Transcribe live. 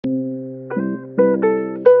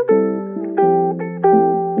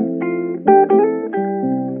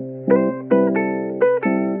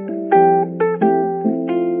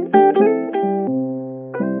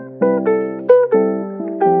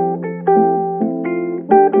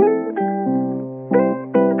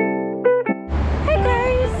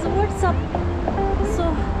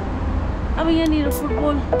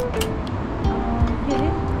Football के अरे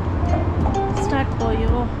start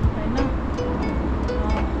भयो होइन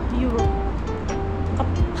युरो कप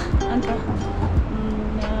अन्त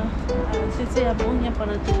त्यो चाहिँ अब यहाँ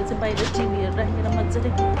परतिर चाहिँ बाहिर टिभीहरू राखेर मजाले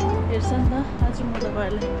हेर्छ नि त। आज म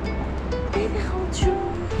तपाईँहरूलाई त्यही देखाउँछु।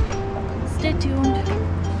 Stay tuned.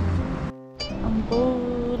 अम्बो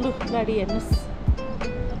लु गाडी हेर्नुहोस्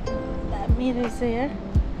दामी रहेछ यार।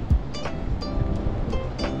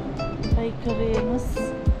 बाइकहरू हेर्नुहोस्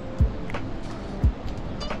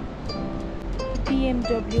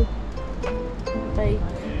BMW बाइक।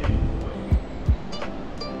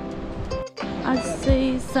 आज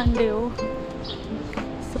चाहिँ सन्डे हो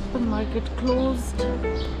सबै मार्केट क्लोज्ड।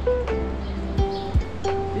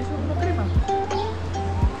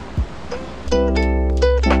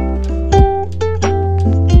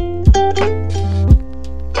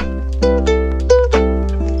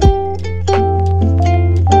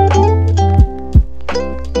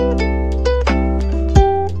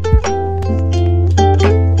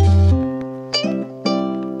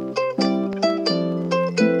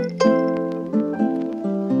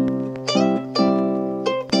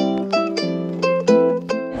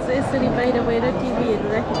 बाहिर बाहिर टिभीहरू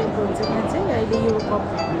राखिदिएको हुन्छ यहाँ चाहिँ। अहिले यो कप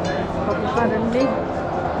भएको कारणले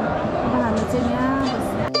अब हामी चाहिँ यहाँ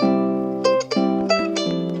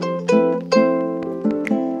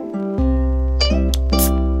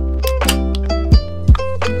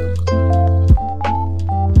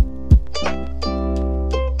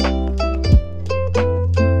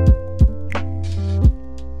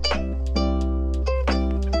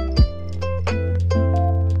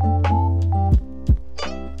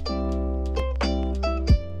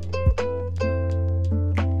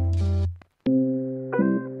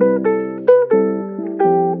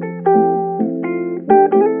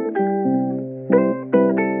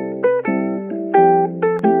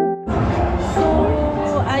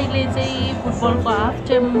फुटबलको हाफ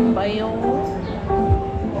टाइम भयो।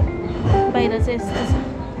 बाहिर चाहिँ यस्तो छ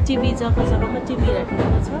टिभी जग्गा जग्गामा टिभी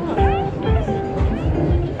राखेको छ।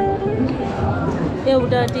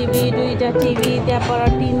 एउटा टिभी दुईटा टिभी त्यहाँ पर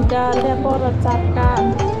तीनटा त्यहाँ पर चारटा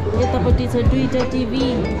यतापट्टि छ दुईटा टिभी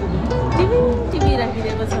टिभी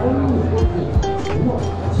राखिदिएको छ।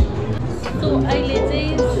 सो अहिले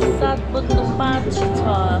चाहिँ 7:05 छ।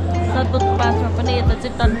 7:05 पनि यता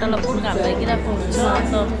चाहिँ टन्टलापुर घाम लागिरहेको हुन्छ।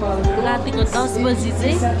 अन्त रातिको 10 बजी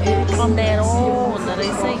चाहिँ अन्धारो हुँदो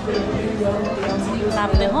रहेछ है।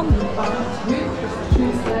 ताप्ने हम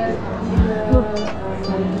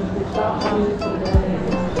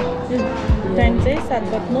टाइम चाहिँ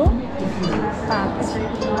 7:05।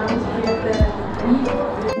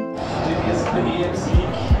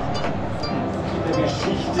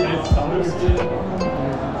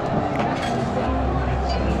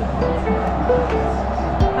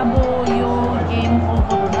 अब यो गेम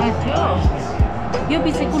ओभर हुँदैथ्यो। यो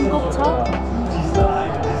पछि कुन कोक छ?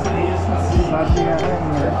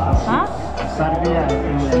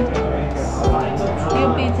 यो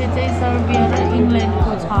पछि चाहिँ सर्बिया र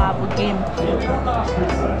इङ्ल्यान्डको छ अब गेम।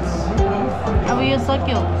 अब यो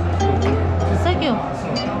सक्यो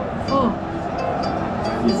हो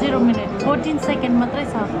 0 मिनट 14 सेकेन्ड मात्रै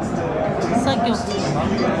छ। सक्यो।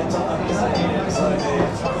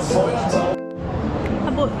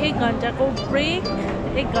 अब 1 घन्टाको ब्रेक।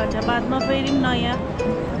 1 घन्टा बादमा फेरि नयाँ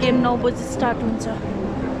गेम 9 बजी स्टार्ट हुन्छ।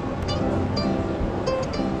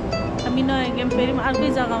 हामी नयाँ गेम फेरि अर्कै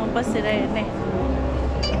जग्गामा बसेर हेर्ने।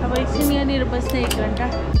 अब एकछिन यहाँनिर बस्ने 1 घन्टा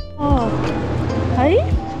है।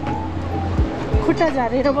 खुट्टा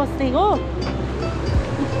झारेर बस्ने हो।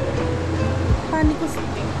 पानीको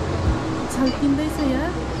छल्किँदैछ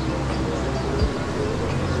यार।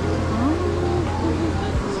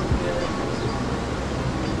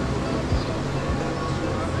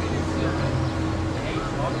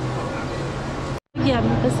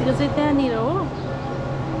 हामी बसेको चाहिँ त्यहाँनिर हो।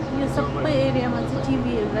 यो सबै एरियामा चाहिँ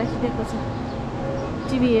टिभीहरू राखिदिएको छ।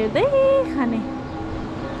 टिभी हेर्दै खाने।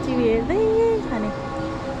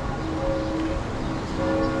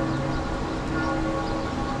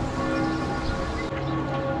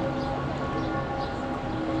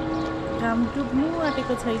 घाम डुब्नु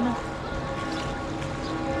आँटेको छैन।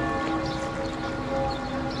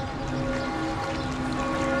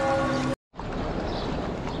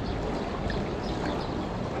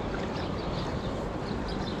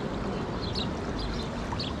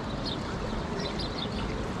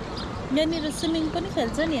 यहाँनिर स्विमिङ पनि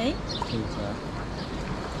खेल्छ नि है।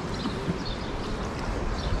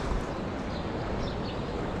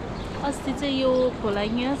 अस्ति चाहिँ यो खोला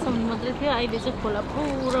यहाँसम्म मात्रै थियो। अहिले चाहिँ खोला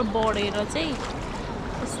पुरा बढेर चाहिँ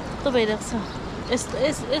यस्तो भइरहेको छ।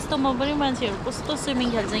 यस्तोमा पनि मान्छेहरू कस्तो स्विमिङ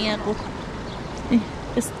खेल्छ यहाँको।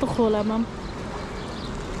 यस्तो खोलामा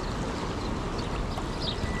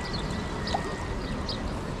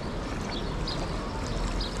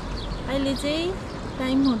अहिले चाहिँ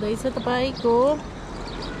टाइम हुँदैछ तपाईको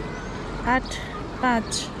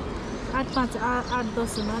 8:05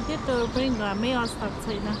 8:10 हुन आँट्यो तर पनि घामै अस्ताएको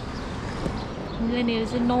छैन। यहाँनिर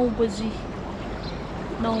चाहिँ 9 बजी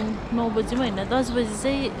 9 बजीमा होइन 10 बजी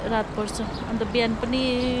चाहिँ रात पर्छ। अन्त बिहान पनि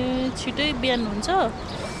छिटै बिहान हुन्छ।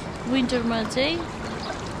 विन्टरमा चाहिँ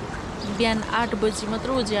बिहान 8 बजी मात्र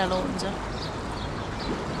उज्यालो हुन्छ।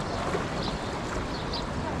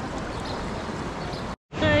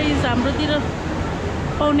 गाइस हाम्रोतिर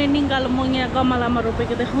पाउने निङ्गालो म यहाँ गमलामा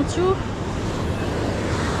रोपेको देखाउँछु।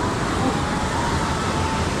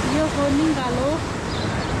 यो हो निङ्गालो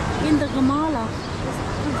इन द गमला।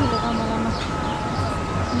 यस्तो ठुलो गमलामा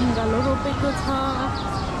निङ्गालो रोपेको छ।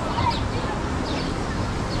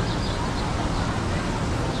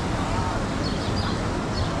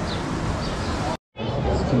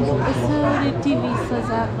 यसरी टिभी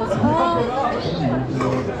सजाएको छ।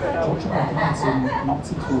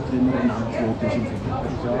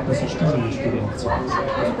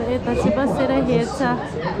 यता चाहिँ बसेर हेर्छ।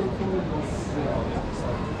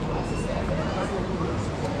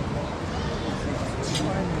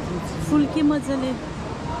 फुल के मजाले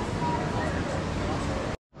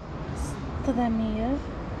यस्तो दामी यार,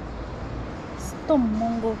 यस्तो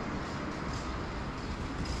महँगो।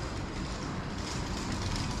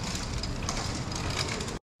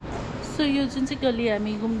 सो यो जुन चाहिँ गली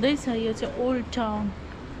हामी घुम्दैछ यो चाहिँ ओल्ड टाउन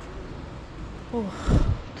हो।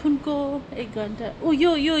 थुनको 1 घन्टा। ओ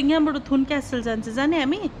यो यहाँबाट थुन क्यासल जान्छ जाने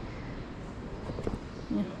हामी।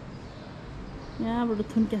 यहाँबाट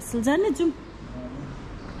थुन क्यासल जाने जाउँ।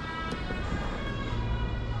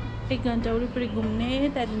 1 घन्टा वरिपरि घुम्ने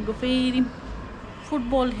त्यहाँदेखिको फेरि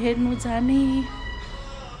फुटबल हेर्नु जाने।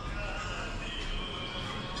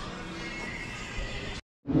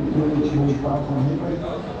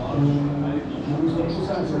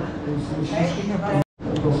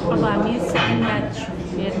 अब हामी सेकेन्ड म्याच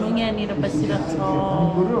हेर्नु यहाँनिर बसिरहेको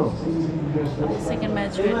छौँ। सेकेन्ड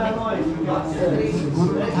म्याच हेर्ने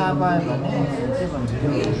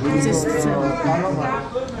त्यस्तो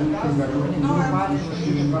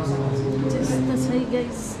छ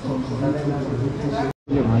गाइस।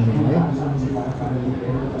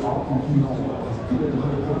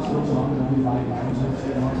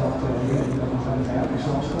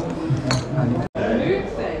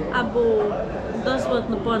 अब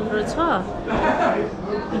 10:15 छ।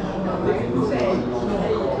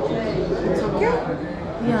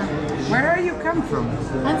 Yeah. Where are you come from?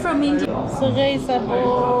 I'm from India. So guys, अब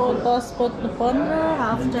 10:15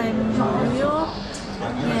 हाफ टाइम भयो।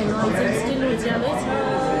 यहाँ चाहिँ स्टिल उज्यालै छ।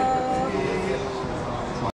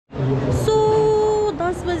 सो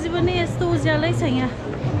 10 बजी पनि यस्तो उज्यालै छ यहाँ।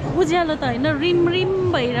 उज्यालो त होइन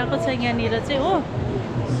रिम भइरहेको छ यहाँनिर चाहिँ हो।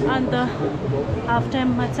 अन्त हाफ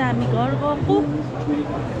टाइममा चाहिँ हामी घर गएको।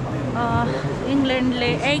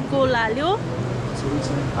 इङ्ल्यान्डले 1 गोल हाल्यो,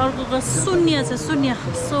 अर्कोको 0 छ 0।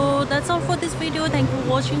 So that's all for this video. Thank you for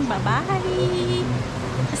watching. By by.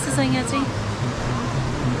 यस्तो छ यहाँ चाहिँ।